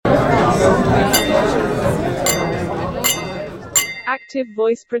Active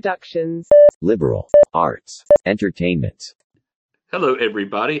Voice Productions. Liberal arts, entertainment. Hello,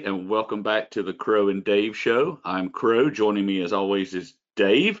 everybody, and welcome back to the Crow and Dave Show. I'm Crow. Joining me, as always, is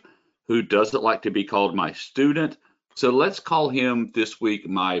Dave, who doesn't like to be called my student. So let's call him this week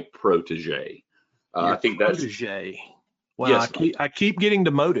my protege. I think that's protege. Well, yes. I keep getting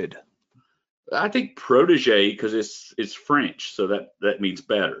demoted. I think protege because it's French, so that means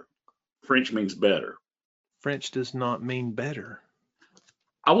better. French means better. French does not mean better.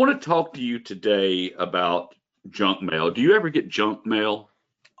 I want to talk to you today about junk mail. Do you ever get junk mail?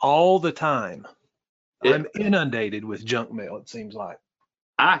 All the time. Yeah. I'm inundated with junk mail, it seems like.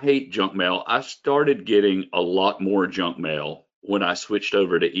 I hate junk mail. I started getting a lot more junk mail when I switched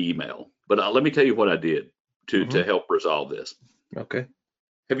over to email. But let me tell you what I did to help resolve this. Okay.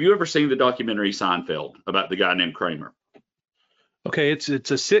 Have you ever seen the documentary Seinfeld about the guy named Kramer? Okay, it's a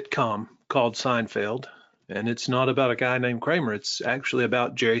sitcom called Seinfeld, and it's not about a guy named Kramer. It's actually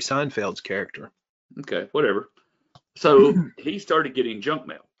about Jerry Seinfeld's character. Okay, whatever. So he started getting junk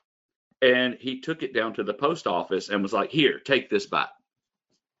mail, and he took it down to the post office and was like, "Here, take this back."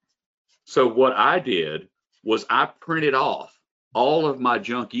 So what I did was I printed off all of my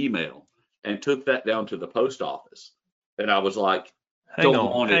junk email and took that down to the post office. And I was like, Hang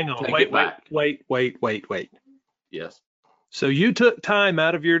on. Wait. yes. So you took time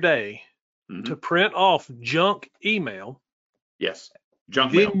out of your day Mhm. to print off junk email. Yes.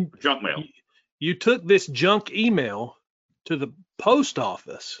 Junk Then mail. Junk mail. You took this junk email to the post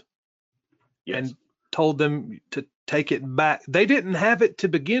office Yes. and told them to take it back. They didn't have it to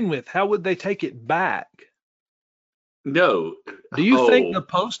begin with. How would they take it back? No. Do you think the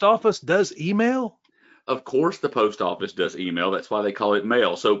post office does email? Of course the post office does email. That's why they call it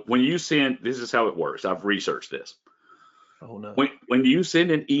mail. So when you send, this is how it works. I've researched this. Oh no. When you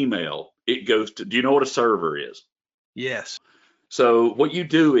send an email, it goes to, do you know what a server is? Yes. So what you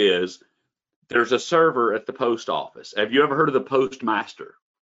do is there's a server at the post office. Have you ever heard of the postmaster?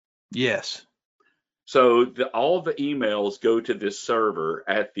 Yes. So all the emails go to this server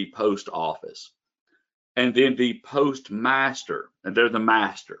at the post office. And then the postmaster, and they're the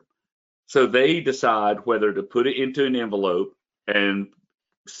master. So they decide whether to put it into an envelope and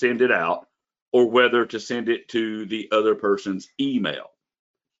send it out, or whether to send it to the other person's email.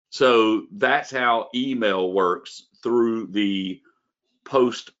 So that's how email works through the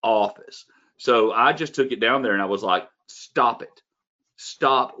post office. So I just took it down there and I was like, stop it.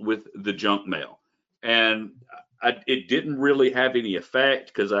 Stop with the junk mail. And it didn't really have any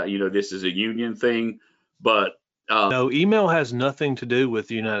effect because, this is a union thing. But no, email has nothing to do with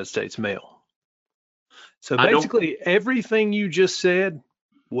the United States mail. So I don't- basically, everything you just said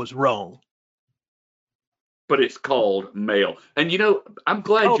was wrong. but it's called mail. And I'm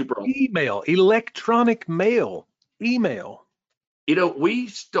glad you brought email, electronic mail, email. We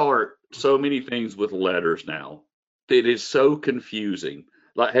start so many things with letters now. It is so confusing.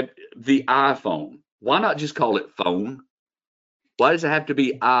 Like the iPhone. Why not just call it phone? Why does it have to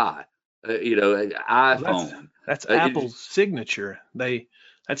be an iPhone? That's Apple's signature.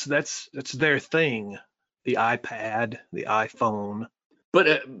 That's their thing. The iPad, the iPhone.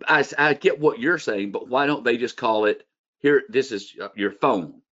 But I get what you're saying, but why don't they just call it here? This is your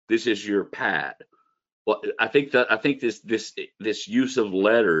phone. This is your pad. Well, I think this use of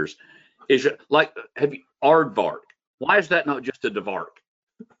letters is like aardvark. Why is that not just a dvark?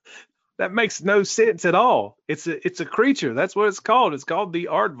 That makes no sense at all. It's a creature. That's what it's called. It's called the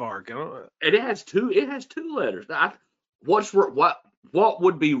aardvark. It has two letters. What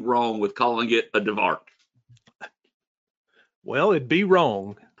would be wrong with calling it a dvark? Well, it'd be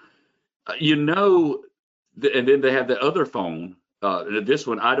wrong. And then they have the other phone. This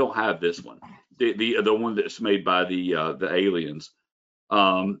one, I don't have this one. The one that's made by the aliens.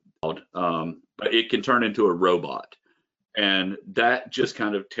 But it can turn into a robot, and that just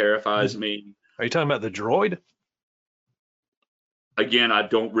kind of terrifies me. Are you talking about the droid? Again, I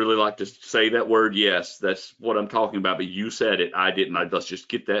don't really like to say that word. Yes, that's what I'm talking about. But you said it. I didn't. Let's just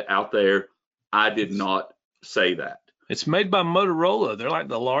get that out there. I did not say that. It's made by Motorola. They're like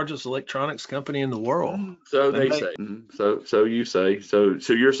the largest electronics company in the world. So they say. So you say. So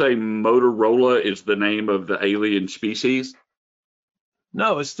you're saying Motorola is the name of the alien species?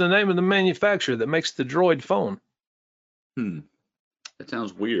 No, it's the name of the manufacturer that makes the droid phone. That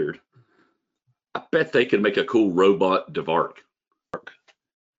sounds weird. I bet they could make a cool robot dvark.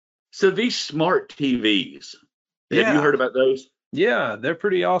 So these smart TVs, have you heard about those? Yeah, they're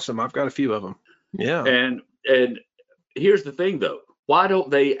pretty awesome. I've got a few of them. Yeah. And here's the thing, though. Why don't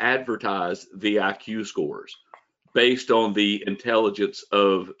they advertise the IQ scores based on the intelligence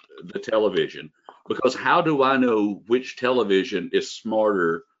of the television? because how do I know which television is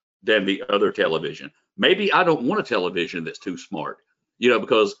smarter than the other television? Maybe I don't want a television that's too smart,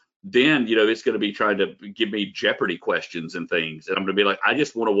 because then, it's going to be trying to give me Jeopardy questions and things. And I'm going to be like, I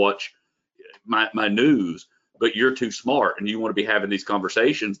just want to watch my news, but you're too smart and you want to be having these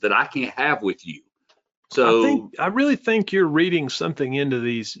conversations that I can't have with you. So I really think you're reading something into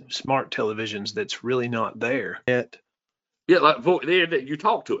these smart televisions that's really not there yet. yeah, like you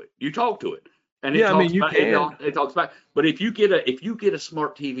talk to it, and Yeah, I mean, you can. it talks about. But if you get a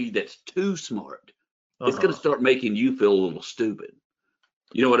smart TV that's too smart, it's going to start making you feel a little stupid.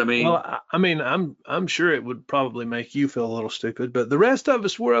 You know what I mean? Well, I mean, I'm sure it would probably make you feel a little stupid, but the rest of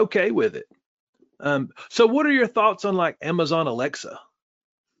us were okay with it. So what are your thoughts on like Amazon Alexa?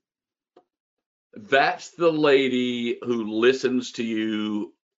 That's the lady who listens to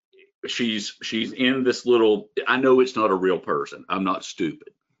you. She's in this little. I know it's not a real person. I'm not stupid,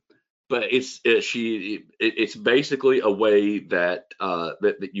 but it's basically a way that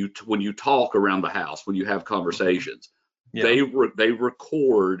that you when you talk around the house, when you have conversations, Yeah. they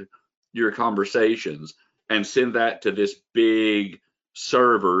record your conversations and send that to this big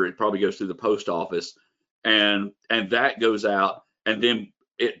server. It probably goes through the post office, and that goes out, and then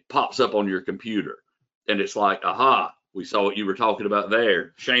it pops up on your computer, and it's like, aha, we saw what you were talking about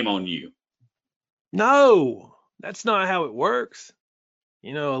there. Shame on you. No, that's not how it works.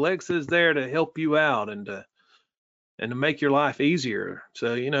 Alexa's there to help you out and to make your life easier.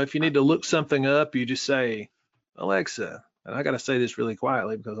 So, if you need to look something up, you just say, Alexa, and I got to say this really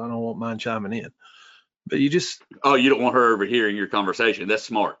quietly because I don't want mine chiming in. But you just Oh, you don't want her overhearing your conversation. That's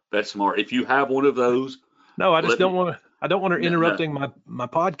smart. That's smart. If you have one of those, no, I just let don't me. want to. I don't want her No, no, interrupting my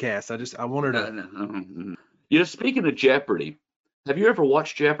podcast. I want her no, to. no, no. Speaking of Jeopardy, have you ever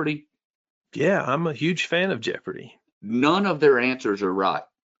watched Jeopardy? Yeah, I'm a huge fan of Jeopardy. None of their answers are right.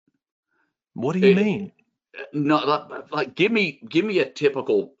 What do you It, mean? not like give me a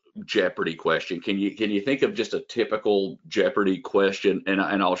typical Jeopardy question. Can you think of just a typical Jeopardy question, and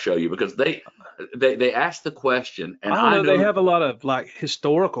I'll show you, because they ask the question, and I don't I know. They know have a lot of like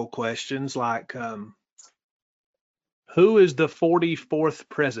historical questions, like who is the 44th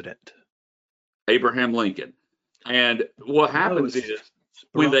president? Abraham Lincoln. And what No, happens it's is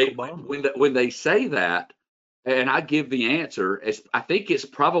when Barack Obama. when they say that, and I give the answer, I think it's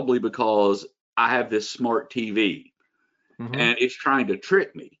probably because I have this smart TV, Hmm. and it's trying to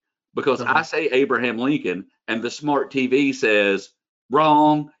trick me, because I Uh-huh. say Abraham Lincoln and the smart TV says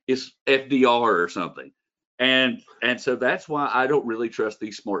wrong, it's FDR or something. And so that's why I don't really trust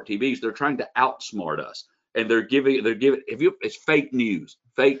these smart TVs. They're trying to outsmart us, and they're giving if you it's fake news,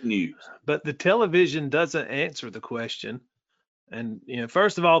 fake news. But the television doesn't answer the question. And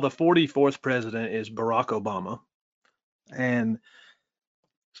first of all, the 44th president is Barack Obama, and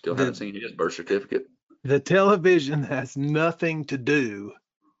Still haven't the seen his birth certificate. the television has nothing to do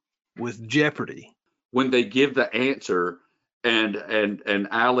with Jeopardy. When they give the answer, and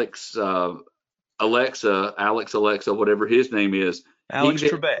Alexa, whatever his name is, he Alex then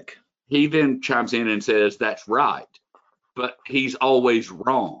Trebek. he then chimes in and says that's right, but he's always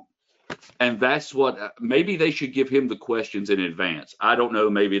wrong. And that's what maybe they should give him the questions in advance. I don't know.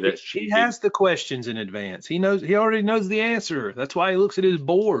 Maybe that's He cheating. has the questions in advance. He already knows the answer. That's why he looks at his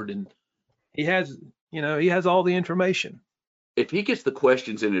board and he has all the information. If he gets the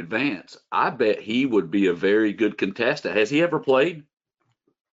questions in advance, I bet he would be a very good contestant. Has he ever played?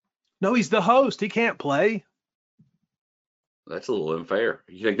 No, he's the host. He can't play. That's a little unfair.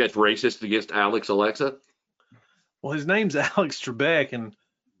 You think that's racist against Alexa? Well, his name's Alex Trebek, and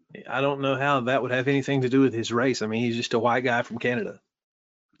I don't know how that would have anything to do with his race. I mean, he's just a white guy from Canada.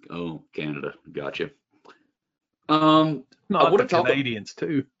 Oh, Canada. Gotcha. Not I want the to talk. Canadians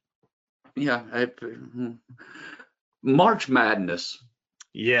too. Yeah. March Madness.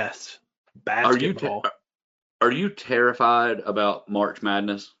 Yes, Are you basketball. are you terrified about March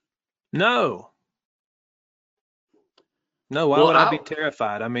Madness? No, why Well, would I be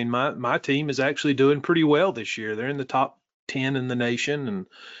terrified? I mean, my team is actually doing pretty well this year. They're in the top 10 in the nation, and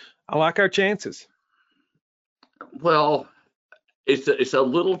I like our chances. Well, it's a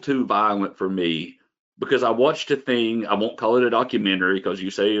little too violent for me, because I watched a thing. I won't call it a documentary because you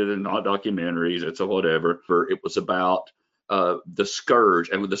say they're not documentaries. It's a whatever. It was about the Scourge,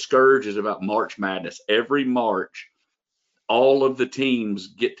 and the Scourge is about March Madness. Every March, all of the teams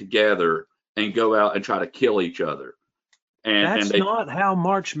get together and go out and try to kill each other. And That's they not how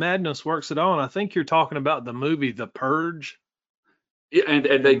March Madness works at all. And I think you're talking about the movie The Purge. yeah,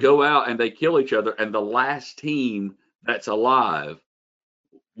 and they go out and they kill each other, and the last team that's alive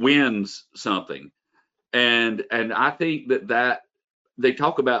wins something. And I think that they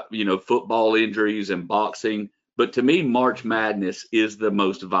talk about, football injuries and boxing, but to me, March Madness is the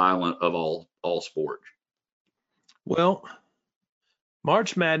most violent of all sports. Well,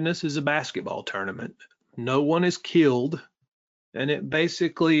 March Madness is a basketball tournament. No one is killed, and it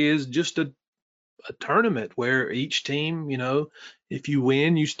basically is just a tournament where each team, if you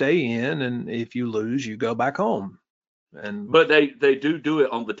win, you stay in, and if you lose, you go back home. But they do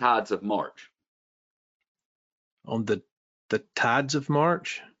it on the tides of March. On the tides of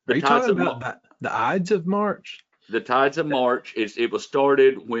March? The Are you tides talking of about the Ides of March? The tides of March it was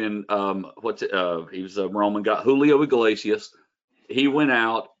started when he was a Roman guy, Julio Iglesias. He went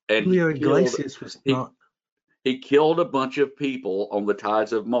out and Julio Iglesias was not. He killed a bunch of people on the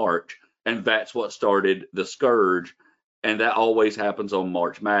tides of March, and that's what started the scourge. And that always happens on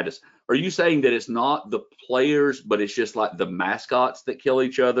March Madness. Are you saying that it's not the players, but it's just like the mascots that kill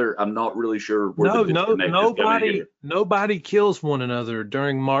each other? I'm not really sure where the disconnect is coming here. Nobody kills one another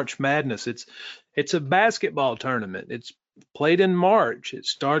during March Madness. It's a basketball tournament. It's played in March. It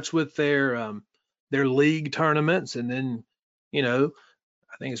starts with their league tournaments, and then,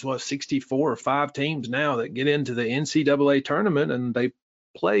 I think it's 64 or 5 teams now that get into the NCAA tournament, and they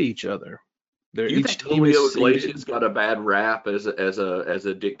play each other. Do you think Julio Iglesias got a bad rap as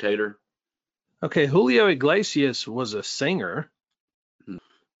a dictator? Okay, Julio Iglesias was a singer.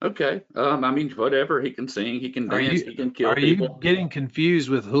 Okay, whatever. He can sing, he can dance, he can kill people. Are you getting confused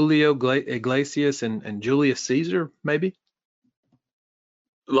with Julio Iglesias and Julius Caesar, maybe?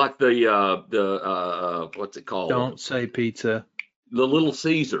 Like the what's it called? Don't say pizza. The Little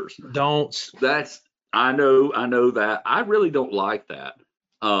Caesars. Don't. I know that. I really don't like that.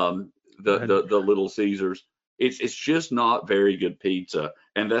 The Little Caesars. It's just not very good pizza,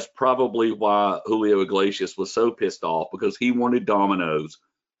 and that's probably why Julio Iglesias was so pissed off, because he wanted Domino's,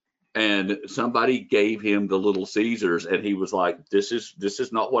 and somebody gave him the Little Caesars, and he was like, "This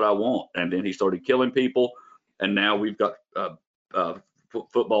is not what I want." And then he started killing people, and now we've got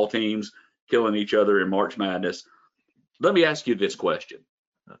football teams killing each other in March Madness. Let me ask you this question.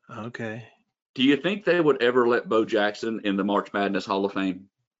 Okay. Do you think they would ever let Bo Jackson in the March Madness Hall of Fame?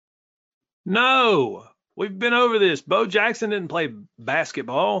 No, we've been over this. Bo Jackson didn't play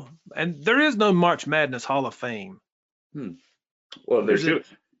basketball, and there is no March Madness Hall of Fame. Well, there's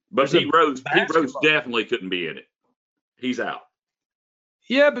but Pete Rose definitely couldn't be in it. He's out.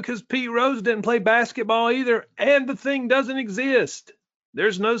 Yeah, because Pete Rose didn't play basketball either, and the thing doesn't exist.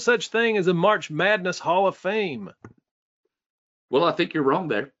 There's no such thing as a March Madness Hall of Fame. Well, I think you're wrong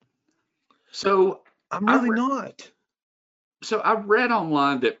there. So I'm really not. So I read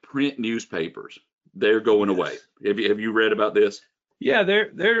online that print newspapers, they're going away. Have you read about this? Yeah,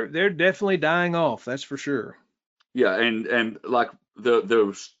 they're definitely dying off. That's for sure. Yeah, and like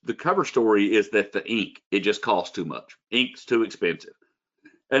the cover story is that the ink, it just costs too much. Ink's too expensive.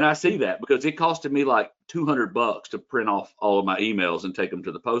 And I see that because it costed me like $200 to print off all of my emails and take them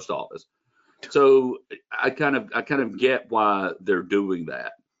to the post office. So I kind of get why they're doing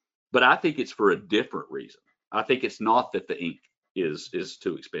that. But I think it's for a different reason. I think it's not that the ink is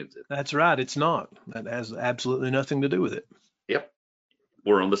too expensive. That's right. It's not. That has absolutely nothing to do with it. Yep.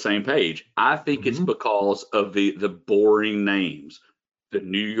 We're on the same page. I think it's because of the boring names. The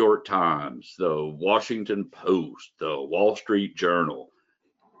New York Times, the Washington Post, the Wall Street Journal.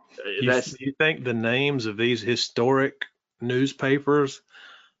 You think the names of these historic newspapers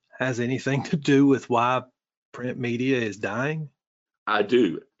has anything to do with why print media is dying? I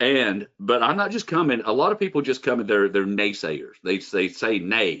do. But I'm not just coming. A lot of people just come and they're naysayers. They say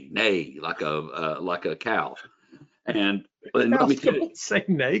nay like a cow. And cows don't say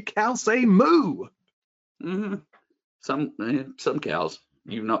nay. Cows say moo. Mm-hmm. Some cows.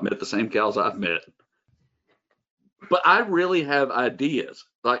 You've not met the same cows I've met. But I really have ideas.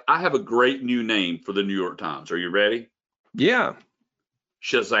 Like, I have a great new name for the New York Times. Are you ready? Yeah.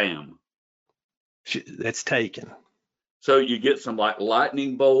 Shazam. That's taken. So you get some like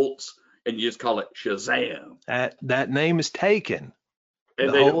lightning bolts and you just call it Shazam. That name is taken.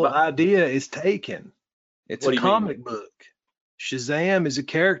 And the whole idea is taken. It's a comic book. Shazam is a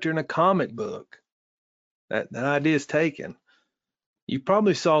character in a comic book. That idea is taken. You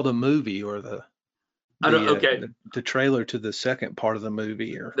probably saw the movie or the trailer to the second part of the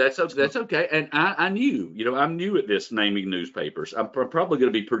movie. That's okay. And I'm new at this naming newspapers. I'm probably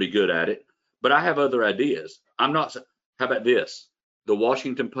going to be pretty good at it, but I have other ideas. I'm not. How about this? The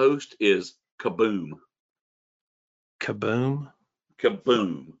Washington Post is Kaboom. Kaboom?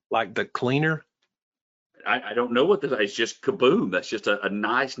 Kaboom. Like the cleaner? I don't know what this is. It's just Kaboom. That's just a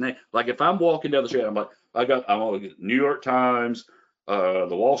nice name. Like if I'm walking down the street, I'm like, I'm on New York Times, the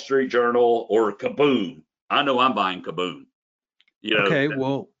Wall Street Journal, or Kaboom. I know I'm buying Kaboom. You know, Okay,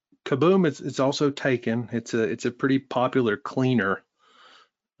 well, Kaboom it's also taken. It's a pretty popular cleaner.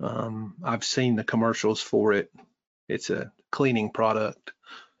 I've seen the commercials for it. It's a cleaning product.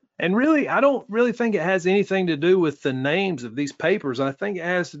 And really, I don't really think it has anything to do with the names of these papers. I think it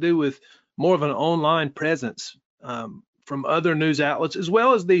has to do with more of an online presence from other news outlets as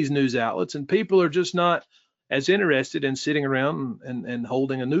well as these news outlets. And people are just not as interested in sitting around and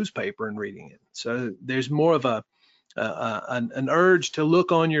holding a newspaper and reading it. So there's more of an urge to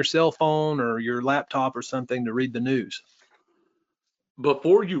look on your cell phone or your laptop or something to read the news.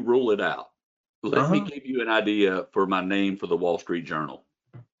 before you rule it out, let me Uh-huh. give you an idea for my name for the Wall Street Journal.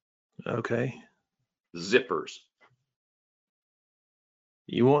 Okay. Zippers.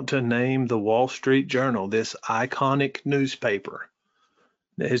 You want to name the Wall Street Journal, this iconic newspaper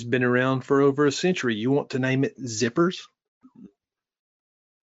that has been around for over a century. You want to name it Zippers?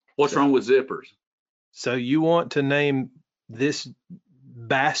 What's wrong with zippers? So you want to name this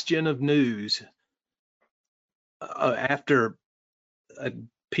bastion of news after a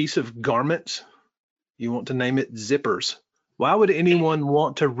piece of garments? You want to name it Zippers? Why would anyone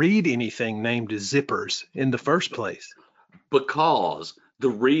want to read anything named Zippers in the first place? Because the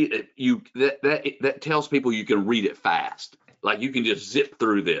read you that tells people you can read it fast. Like you can just zip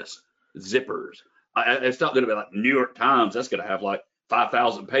through this. Zippers. It's not going to be like New York Times. That's going to have like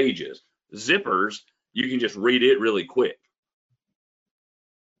 5,000 pages. Zippers, you can just read it really quick.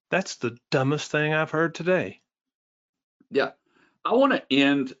 That's the dumbest thing I've heard today. Yeah. I want to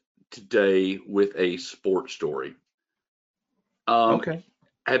end today with a sports story. Okay.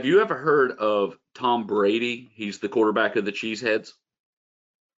 Have you ever heard of Tom Brady? He's the quarterback of the Cheeseheads.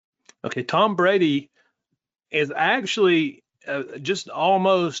 Okay. Tom Brady is actually just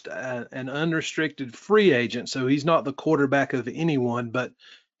almost an unrestricted free agent. So he's not the quarterback of anyone, but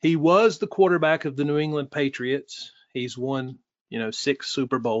he was the quarterback of the New England Patriots. He's won, 6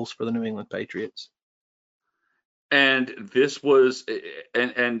 Super Bowls for the New England Patriots. And this was,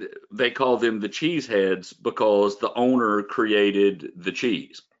 and they call them the Cheeseheads because the owner created the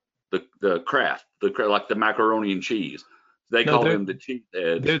cheese, the Kraft, like the macaroni and cheese. They No, call they're them the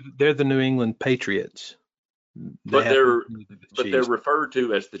Cheeseheads, they're the New England Patriots. They but have they're the but they're cheese. referred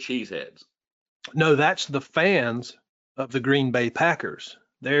to as the Cheeseheads. No, that's the fans of the Green Bay Packers.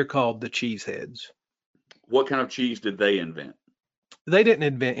 They're called the Cheeseheads. What kind of cheese did they invent? They didn't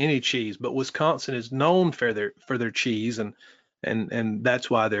invent any cheese, but Wisconsin is known for their cheese, and that's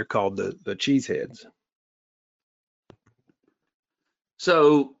why they're called the Cheeseheads.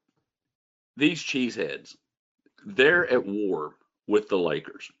 So these Cheeseheads, they're at war with the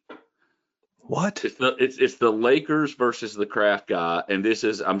Lakers. What? It's the Lakers versus the Kraft guy, and this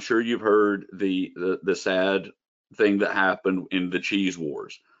is, I'm sure you've heard the sad thing that happened in the cheese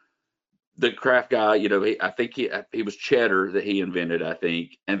wars. The Kraft guy, I think he was cheddar that he invented, I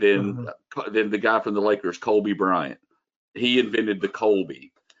think, and then then the guy from the Lakers, Kobe Bryant, he invented the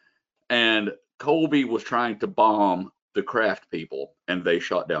Colby, and Colby was trying to bomb the Kraft people, and they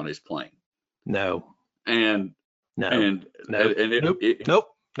shot down his plane. No. And No. and No. and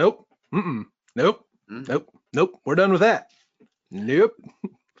Nope. Nope. Mm-mm. Nope. Nope. Nope. We're done with that. Nope.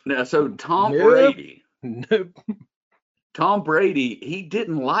 Now, so Tom Nope. Brady, Nope. he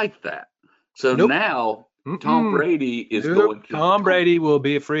didn't like that. So Nope. now Tom Mm-mm. Brady is Nope. going to Tom Brady will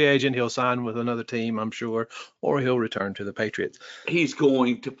be a free agent. He'll sign with another team, I'm sure, or he'll return to the Patriots. he's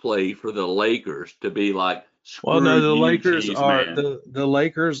going to play for the Lakers to be like, Well, screw no, the you, Lakers cheese are man. the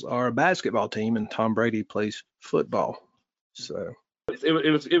Lakers are a basketball team, and Tom Brady plays football. So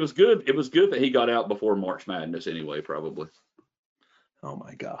It was good. It was good that he got out before March Madness anyway, probably. oh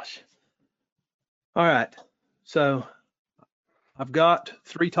my gosh. All right. So I've got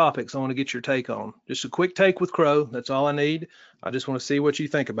 3 topics I want to get your take on. Just a quick take with Crow. That's all I need. I just want to see what you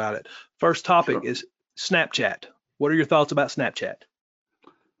think about it. First topic Sure. is Snapchat. What are your thoughts about Snapchat?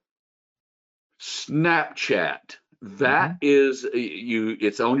 Snapchat. That is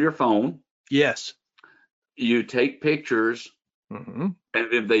it's on your phone. Yes. You take pictures hmm and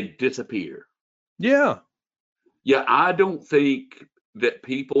then they disappear. Yeah. Yeah, I don't think that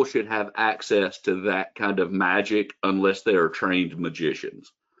people should have access to that kind of magic unless they are trained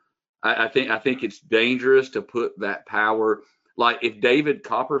magicians. I think it's dangerous to put that power. Like if David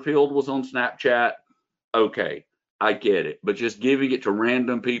Copperfield was on Snapchat, okay, I get it. But just giving it to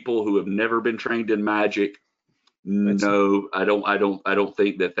random people who have never been trained in magic, no, I don't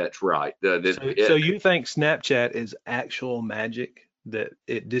think that that's right. So you think Snapchat is actual magic, that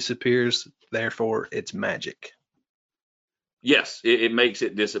it disappears, therefore it's magic? Yes, it makes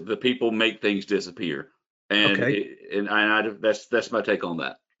it the people make things disappear, and Okay. that's my take on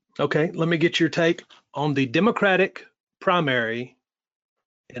that. Okay, let me get your take on the Democratic primary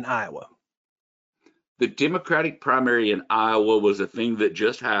in Iowa? The Democratic primary in Iowa was a thing that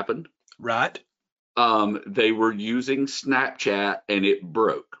just happened. Right. They were using Snapchat and it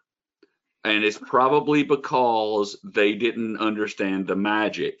broke. And it's probably because they didn't understand the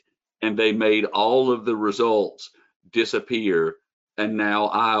magic and they made all of the results disappear. And now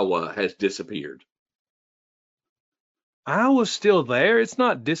Iowa has disappeared. Iowa's still there. It's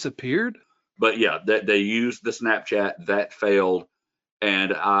not disappeared. But yeah, they used the Snapchat, that failed,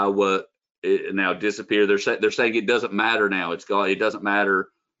 and Iowa now disappeared. They're saying it doesn't matter now. It's gone. It doesn't matter.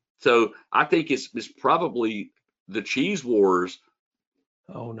 So I think it's probably the cheese wars.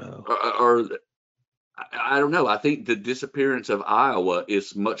 Oh no. Or I don't know. I think the disappearance of Iowa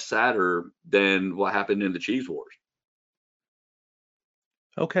is much sadder than what happened in the cheese wars.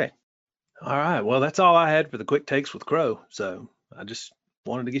 Okay. All right. Well, that's all I had for the quick takes with Crow. So I just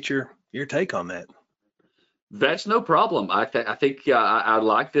wanted to get your take on that. That's no problem. I think I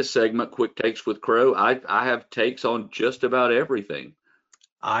like this segment, Quick Takes with Crow. I have takes on just about everything.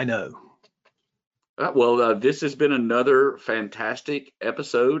 I know. Well, this has been another fantastic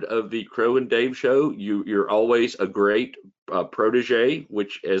episode of the Crow and Dave Show. You're always a great protege,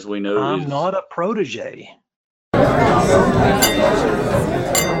 which, as we know, I'm not a protege.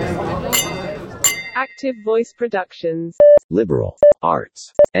 Active Voice Productions. Liberal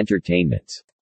arts entertainment.